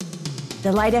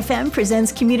The Light FM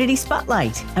presents Community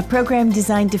Spotlight, a program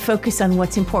designed to focus on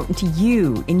what's important to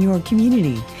you in your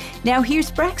community. Now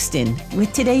here's Braxton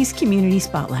with today's Community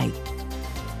Spotlight.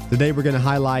 Today we're going to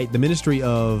highlight the ministry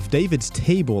of David's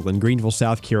Table in Greeneville,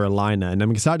 South Carolina. And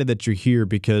I'm excited that you're here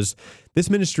because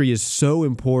this ministry is so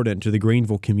important to the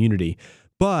Greeneville community.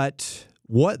 But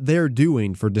what they're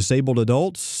doing for disabled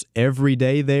adults every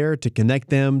day there to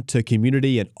connect them to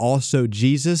community and also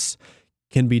Jesus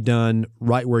can be done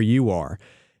right where you are.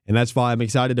 And that's why I'm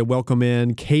excited to welcome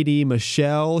in Katie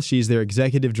Michelle. She's their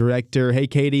executive director. Hey,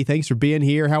 Katie, thanks for being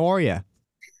here. How are you?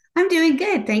 I'm doing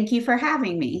good. Thank you for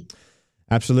having me.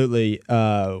 Absolutely.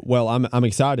 Well, I'm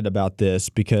excited about this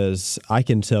because I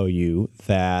can tell you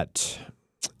that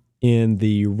in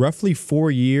the roughly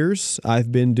 4 years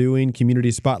I've been doing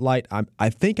Community Spotlight, I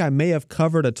think I may have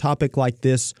covered a topic like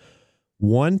this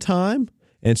one time.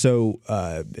 And so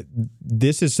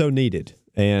this is so needed.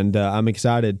 And I'm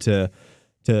excited to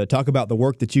talk about the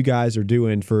work that you guys are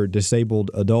doing for disabled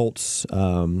adults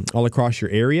all across your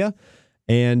area.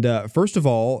 And first of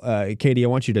all, Katie, I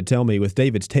want you to tell me with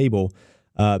David's Table,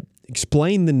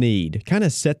 explain the need, kind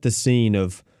of set the scene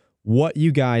of what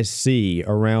you guys see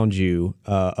around you,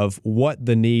 of what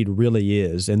the need really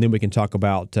is. And then we can talk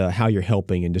about how you're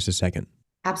helping in just a second.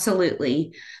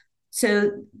 Absolutely.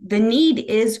 So the need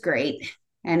is great.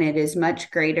 And it is much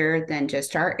greater than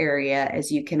just our area,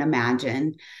 as you can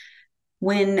imagine.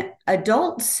 When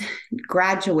adults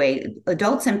graduate,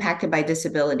 adults impacted by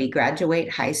disability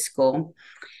graduate high school,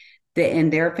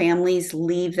 and their families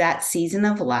leave that season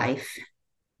of life,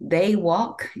 they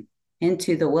walk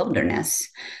into the wilderness.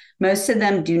 Most of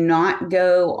them do not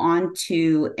go on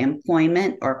to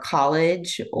employment or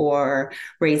college or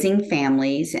raising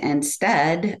families.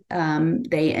 Instead,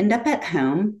 they end up at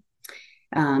home.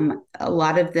 A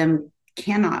lot of them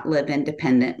cannot live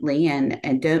independently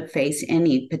and don't face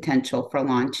any potential for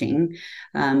launching.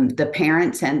 The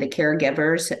parents and the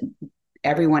caregivers,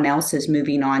 everyone else is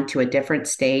moving on to a different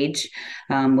stage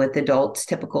with adults,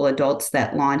 typical adults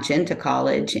that launch into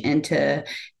college, into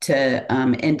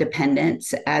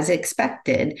independence as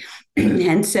expected.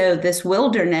 And so this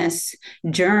wilderness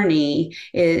journey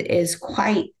is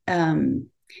quite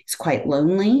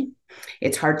lonely.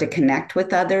 It's hard to connect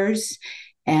with others.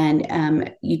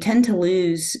 And you tend to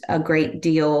lose a great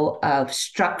deal of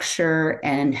structure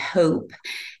and hope.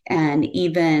 And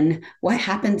even what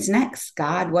happens next,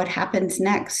 God, what happens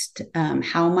next?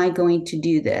 How am I going to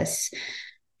do this?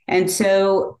 And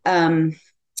so,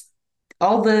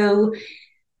 although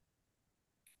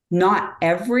not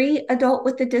every adult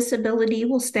with a disability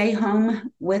will stay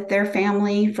home with their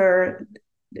family for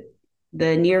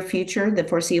the near future, the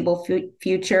foreseeable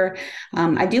future,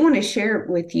 I do want to share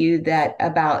with you that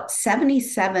about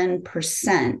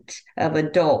 77% of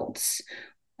adults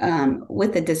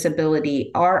with a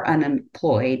disability are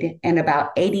unemployed, and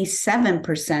about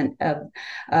 87% of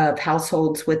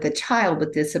households with a child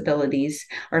with disabilities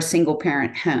are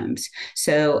single-parent homes.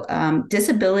 So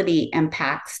disability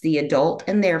impacts the adult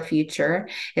and their future.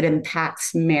 It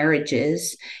impacts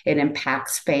marriages. It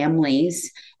impacts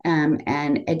families.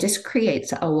 And it just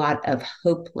creates a lot of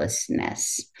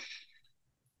hopelessness.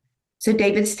 So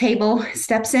David's Table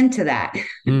steps into that,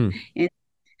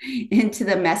 into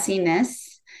the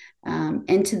messiness,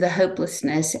 into the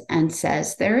hopelessness, and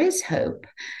says there is hope.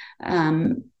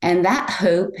 And that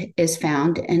hope is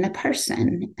found in a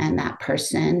person, and that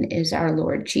person is our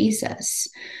Lord Jesus.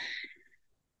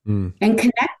 And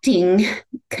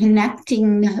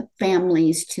connecting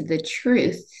families to the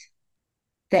truth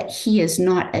that he is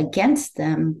not against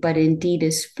them, but indeed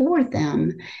is for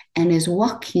them and is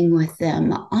walking with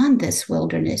them on this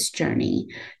wilderness journey,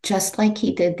 just like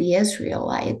he did the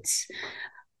Israelites,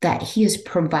 that he is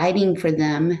providing for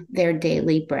them their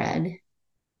daily bread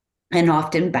and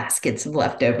often baskets of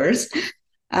leftovers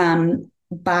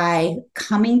by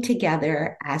coming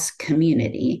together as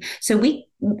community. So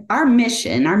our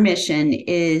mission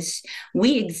is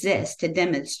we exist to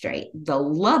demonstrate the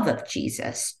love of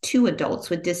Jesus to adults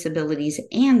with disabilities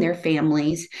and their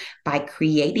families by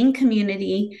creating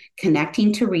community,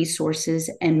 connecting to resources,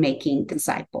 and making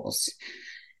disciples.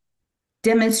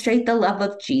 Demonstrate the love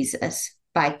of Jesus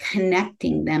by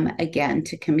connecting them again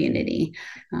to community,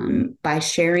 by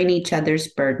sharing each other's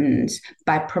burdens,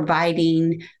 by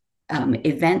providing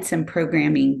events and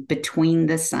programming between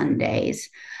the Sundays,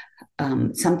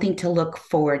 something to look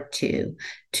forward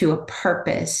to a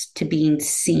purpose, to being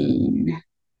seen,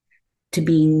 to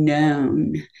be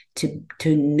known,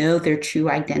 to know their true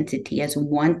identity as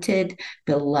wanted,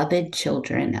 beloved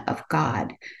children of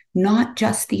God, not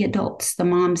just the adults, the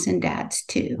moms and dads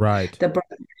too, right? The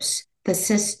brothers, the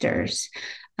sisters,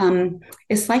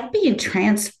 It's like being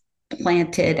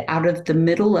transplanted out of the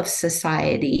middle of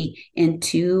society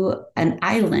into an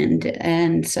island,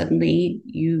 and suddenly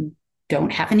you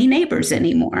don't have any neighbors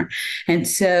anymore. And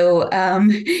so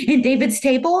in David's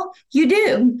Table, you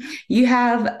do. You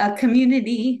have a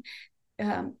community,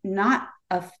 not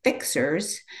of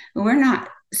fixers. We're not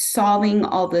solving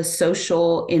all the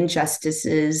social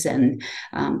injustices and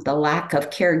the lack of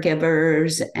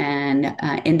caregivers and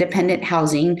independent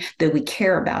housing, though we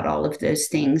care about all of those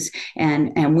things.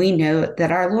 And we know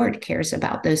that our Lord cares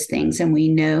about those things. And we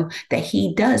know that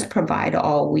He does provide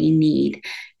all we need.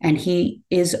 And He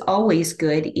is always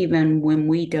good, even when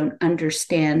we don't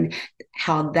understand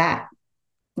how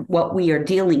what we are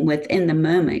dealing with in the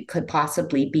moment could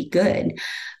possibly be good.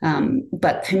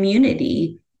 But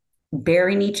community,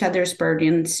 bearing each other's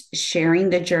burdens, sharing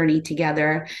the journey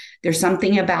together. There's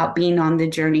something about being on the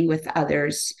journey with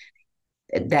others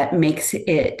that makes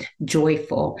it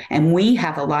joyful, and we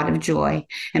have a lot of joy.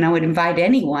 And I would invite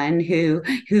anyone who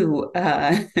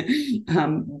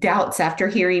doubts after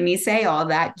hearing me say all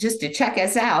that, just to check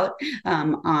us out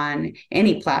on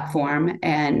any platform,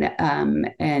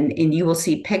 and you will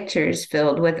see pictures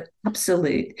filled with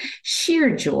absolute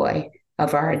sheer joy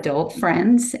of our adult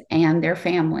friends and their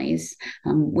families.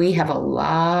 We have a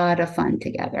lot of fun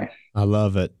together. I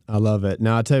love it. I love it.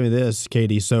 Now, I'll tell you this,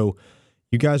 Katie. So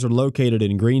you guys are located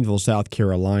in Greeneville, South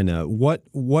Carolina.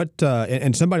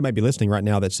 And somebody might be listening right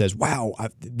now that says, wow,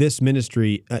 this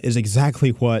ministry is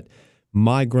exactly what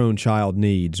my grown child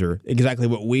needs, or exactly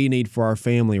what we need for our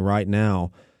family right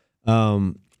now.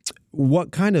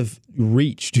 What kind of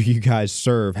reach do you guys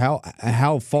serve?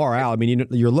 How far out? I mean,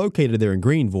 you're located there in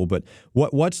Greeneville, but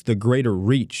what's the greater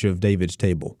reach of David's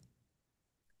Table?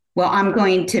 Well, I'm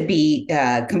going to be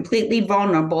completely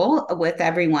vulnerable with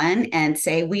everyone and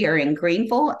say we are in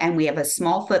Greeneville, and we have a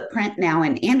small footprint now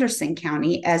in Anderson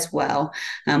County as well.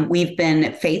 We've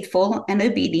been faithful and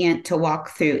obedient to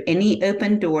walk through any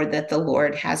open door that the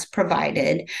Lord has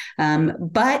provided.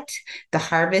 But the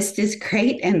harvest is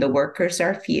great and the workers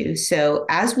are few. So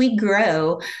as we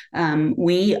grow,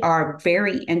 we are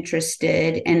very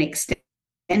interested in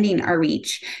extending our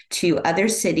reach to other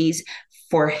cities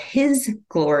for His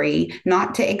glory,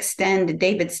 not to extend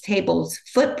David's Table's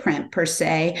footprint per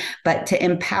se, but to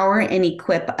empower and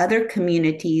equip other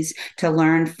communities to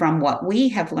learn from what we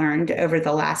have learned over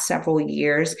the last several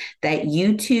years, that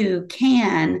you too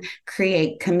can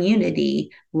create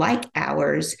community like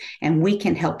ours, and we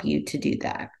can help you to do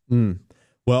that.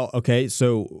 Well, okay,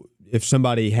 so if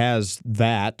somebody has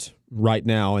that right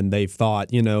now and they've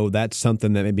thought, that's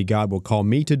something that maybe God will call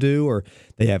me to do, or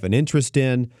they have an interest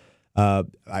in,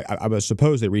 I would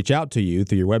suppose they reach out to you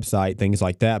through your website, things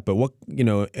like that. But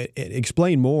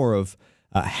explain more of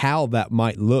how that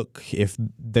might look if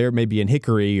they're maybe in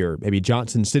Hickory or maybe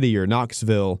Johnson City or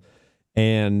Knoxville,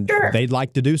 and Sure. they'd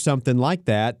like to do something like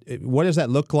that. What does that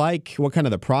look like? What kind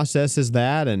of the process is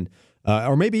that? And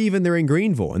or maybe even they're in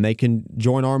Greeneville and they can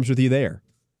join arms with you there.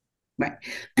 Right.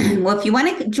 Well, if you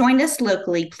want to join us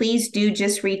locally, please do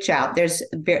just reach out. There's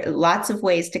lots of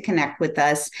ways to connect with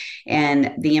us,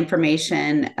 and the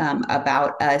information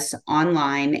about us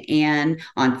online and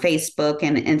on Facebook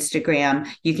and Instagram.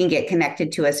 You can get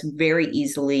connected to us very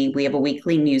easily. We have a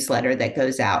weekly newsletter that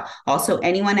goes out. Also,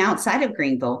 anyone outside of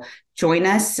Greeneville, join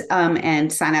us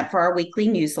and sign up for our weekly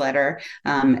newsletter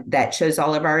that shows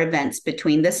all of our events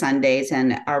between the Sundays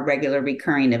and our regular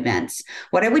recurring events.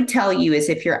 What I would tell you is,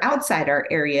 if you're outside our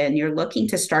area and you're looking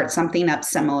to start something up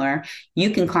similar, you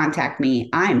can contact me.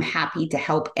 I'm happy to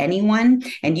help anyone,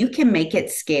 and you can make it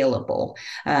scalable.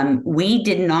 We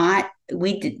did not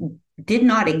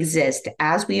exist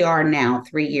as we are now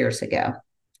 3 years ago.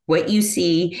 What you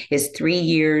see is 3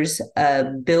 years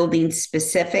of building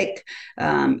specific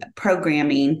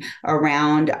programming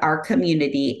around our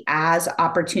community as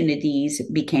opportunities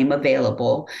became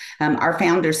available. Our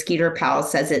founder, Skeeter Powell,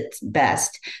 says it's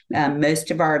best. Most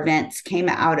of our events came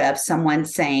out of someone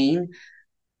saying,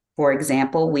 for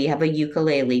example, we have a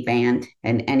ukulele band,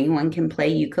 and anyone can play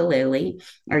ukulele.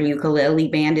 Our ukulele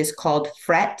band is called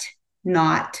Fret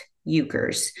Not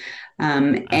Ukers.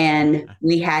 And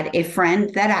we had a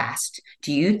friend that asked,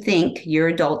 do you think your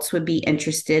adults would be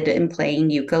interested in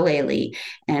playing ukulele?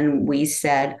 And we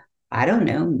said, I don't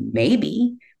know,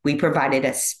 maybe. We provided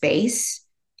a space.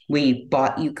 We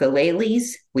bought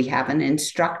ukuleles. We have an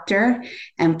instructor.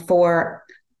 And for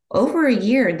over a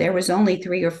year, there was only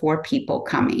 3 or 4 people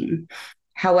coming.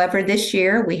 However, this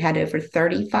year we had over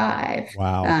 35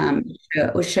 Wow.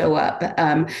 show up.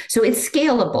 So it's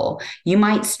scalable. You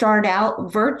might start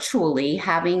out virtually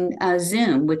having a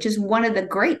Zoom, which is one of the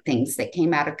great things that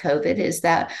came out of COVID, is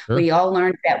that Sure. we all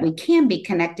learned that we can be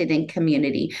connected in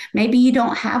community. Maybe you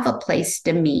don't have a place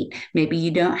to meet. Maybe you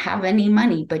don't have any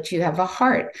money, but you have a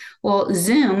heart. Well,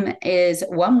 Zoom is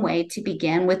one way to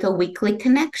begin with a weekly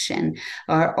connection,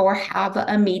 or have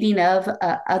a meeting of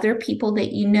other people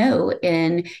that you know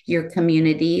in your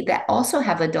community that also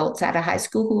have adults out of high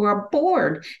school who are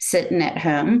bored sitting at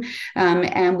home,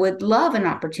 and would love an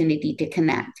opportunity to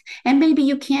connect. And maybe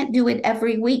you can't do it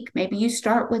every week. Maybe you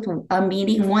start with a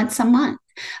meeting once a month.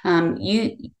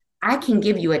 I can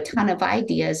give you a ton of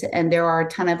ideas, and there are a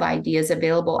ton of ideas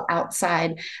available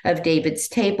outside of David's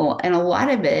Table. And a lot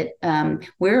of it,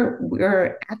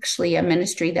 we're actually a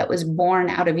ministry that was born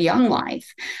out of Young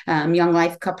Life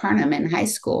Capernaum in high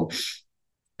school.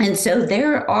 And so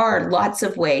there are lots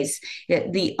of ways.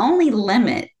 You're only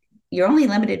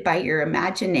limited by your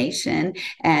imagination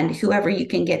and whoever you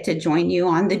can get to join you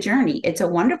on the journey. It's a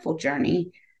wonderful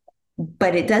journey,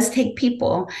 but it does take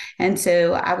people. And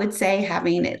so I would say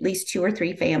having at least 2 or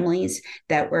 3 families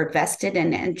that were vested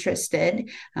and interested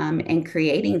in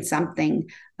creating something,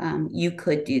 you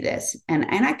could do this. And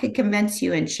I could convince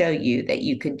you and show you that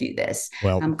you could do this.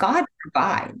 Well, God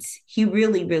provides. He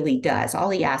really, really does. All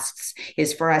he asks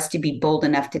is for us to be bold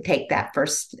enough to take that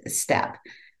first step.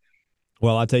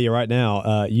 well, I'll tell you right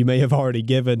now, you may have already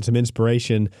given some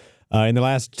inspiration in the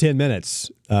last 10 minutes,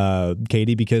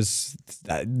 Katie, because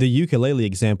the ukulele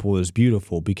example is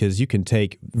beautiful, because you can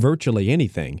take virtually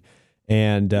anything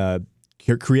and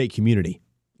create community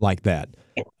like that.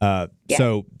 Yeah.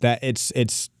 So that it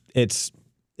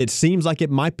seems like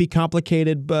it might be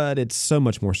complicated, but it's so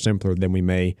much more simpler than we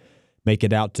may make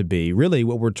it out to be. Really,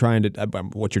 what you're trying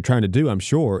to do, I'm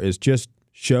sure, is just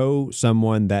show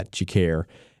someone that you care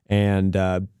and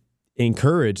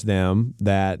encourage them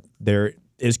that there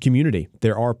is community.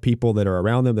 There are people that are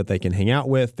around them that they can hang out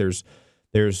with. There's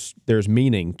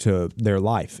meaning to their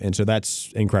life, and so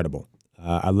that's incredible.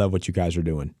 I love what you guys are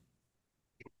doing.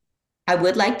 I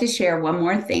would like to share one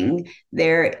more thing.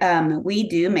 We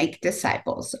do make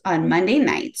disciples. On Monday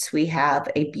nights, we have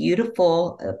a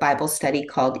beautiful Bible study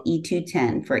called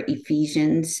E210 for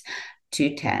Ephesians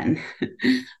 2:10.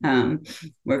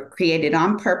 We're created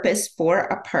on purpose for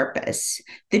a purpose.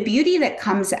 The beauty that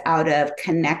comes out of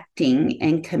connecting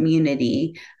in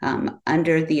community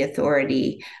under the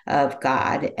authority of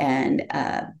God and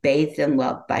bathed in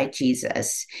love by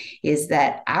Jesus is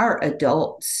that our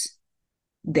adults,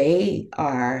 they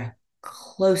are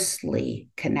closely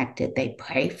connected. They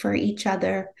pray for each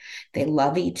other. They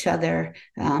love each other.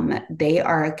 They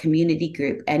are a community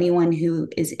group. Anyone who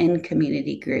is in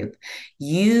community group,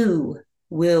 you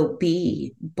will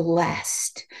be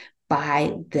blessed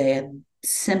by the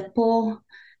simple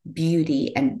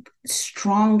beauty and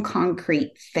strong,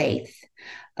 concrete faith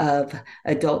of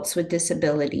adults with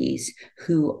disabilities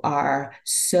who are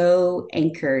so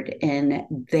anchored in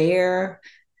their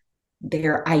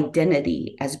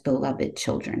identity as beloved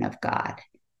children of God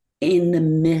in the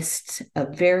midst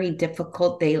of very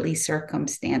difficult daily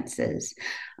circumstances.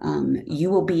 You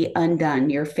will be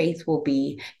undone. Your faith will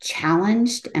be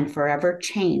challenged and forever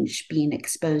changed, being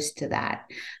exposed to that.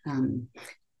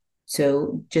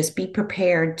 So just be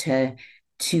prepared to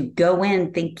go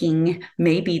in thinking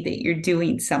maybe that you're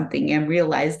doing something, and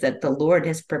realize that the Lord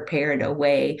has prepared a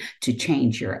way to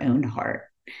change your own heart.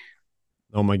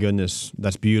 Oh, my goodness.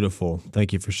 That's beautiful.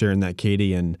 Thank you for sharing that,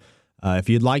 Katie. And if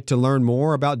you'd like to learn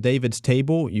more about David's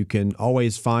Table, you can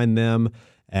always find them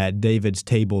at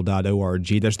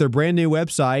davidstable.org. That's their brand new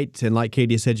website. And like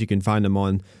Katie said, you can find them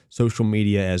on social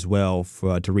media as well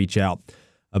to reach out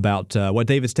about what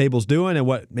David's Table's doing and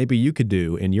what maybe you could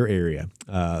do in your area,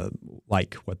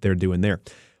 like what they're doing there.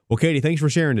 Well, Katie, thanks for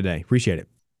sharing today. Appreciate it.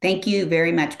 Thank you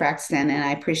very much, Braxton, and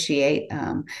I appreciate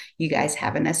you guys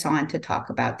having us on to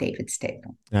talk about David's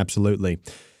Table. Absolutely.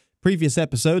 Previous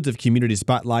episodes of Community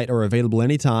Spotlight are available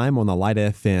anytime on the Light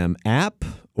FM app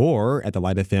or at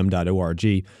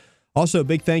thelightfm.org. Also,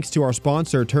 big thanks to our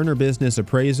sponsor, Turner Business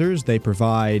Appraisers. They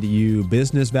provide you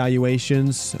business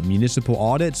valuations, municipal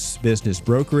audits, business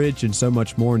brokerage, and so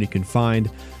much more. And you can find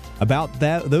about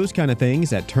those kind of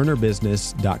things at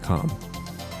turnerbusiness.com.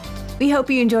 We hope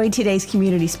you enjoyed today's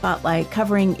Community Spotlight,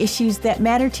 covering issues that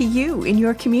matter to you in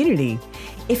your community.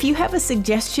 If you have a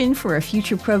suggestion for a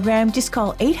future program, just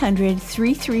call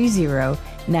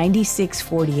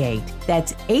 800-330-9648.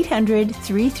 That's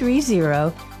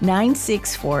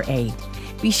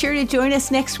 800-330-9648. Be sure to join us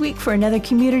next week for another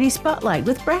Community Spotlight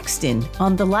with Braxton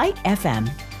on the Light FM.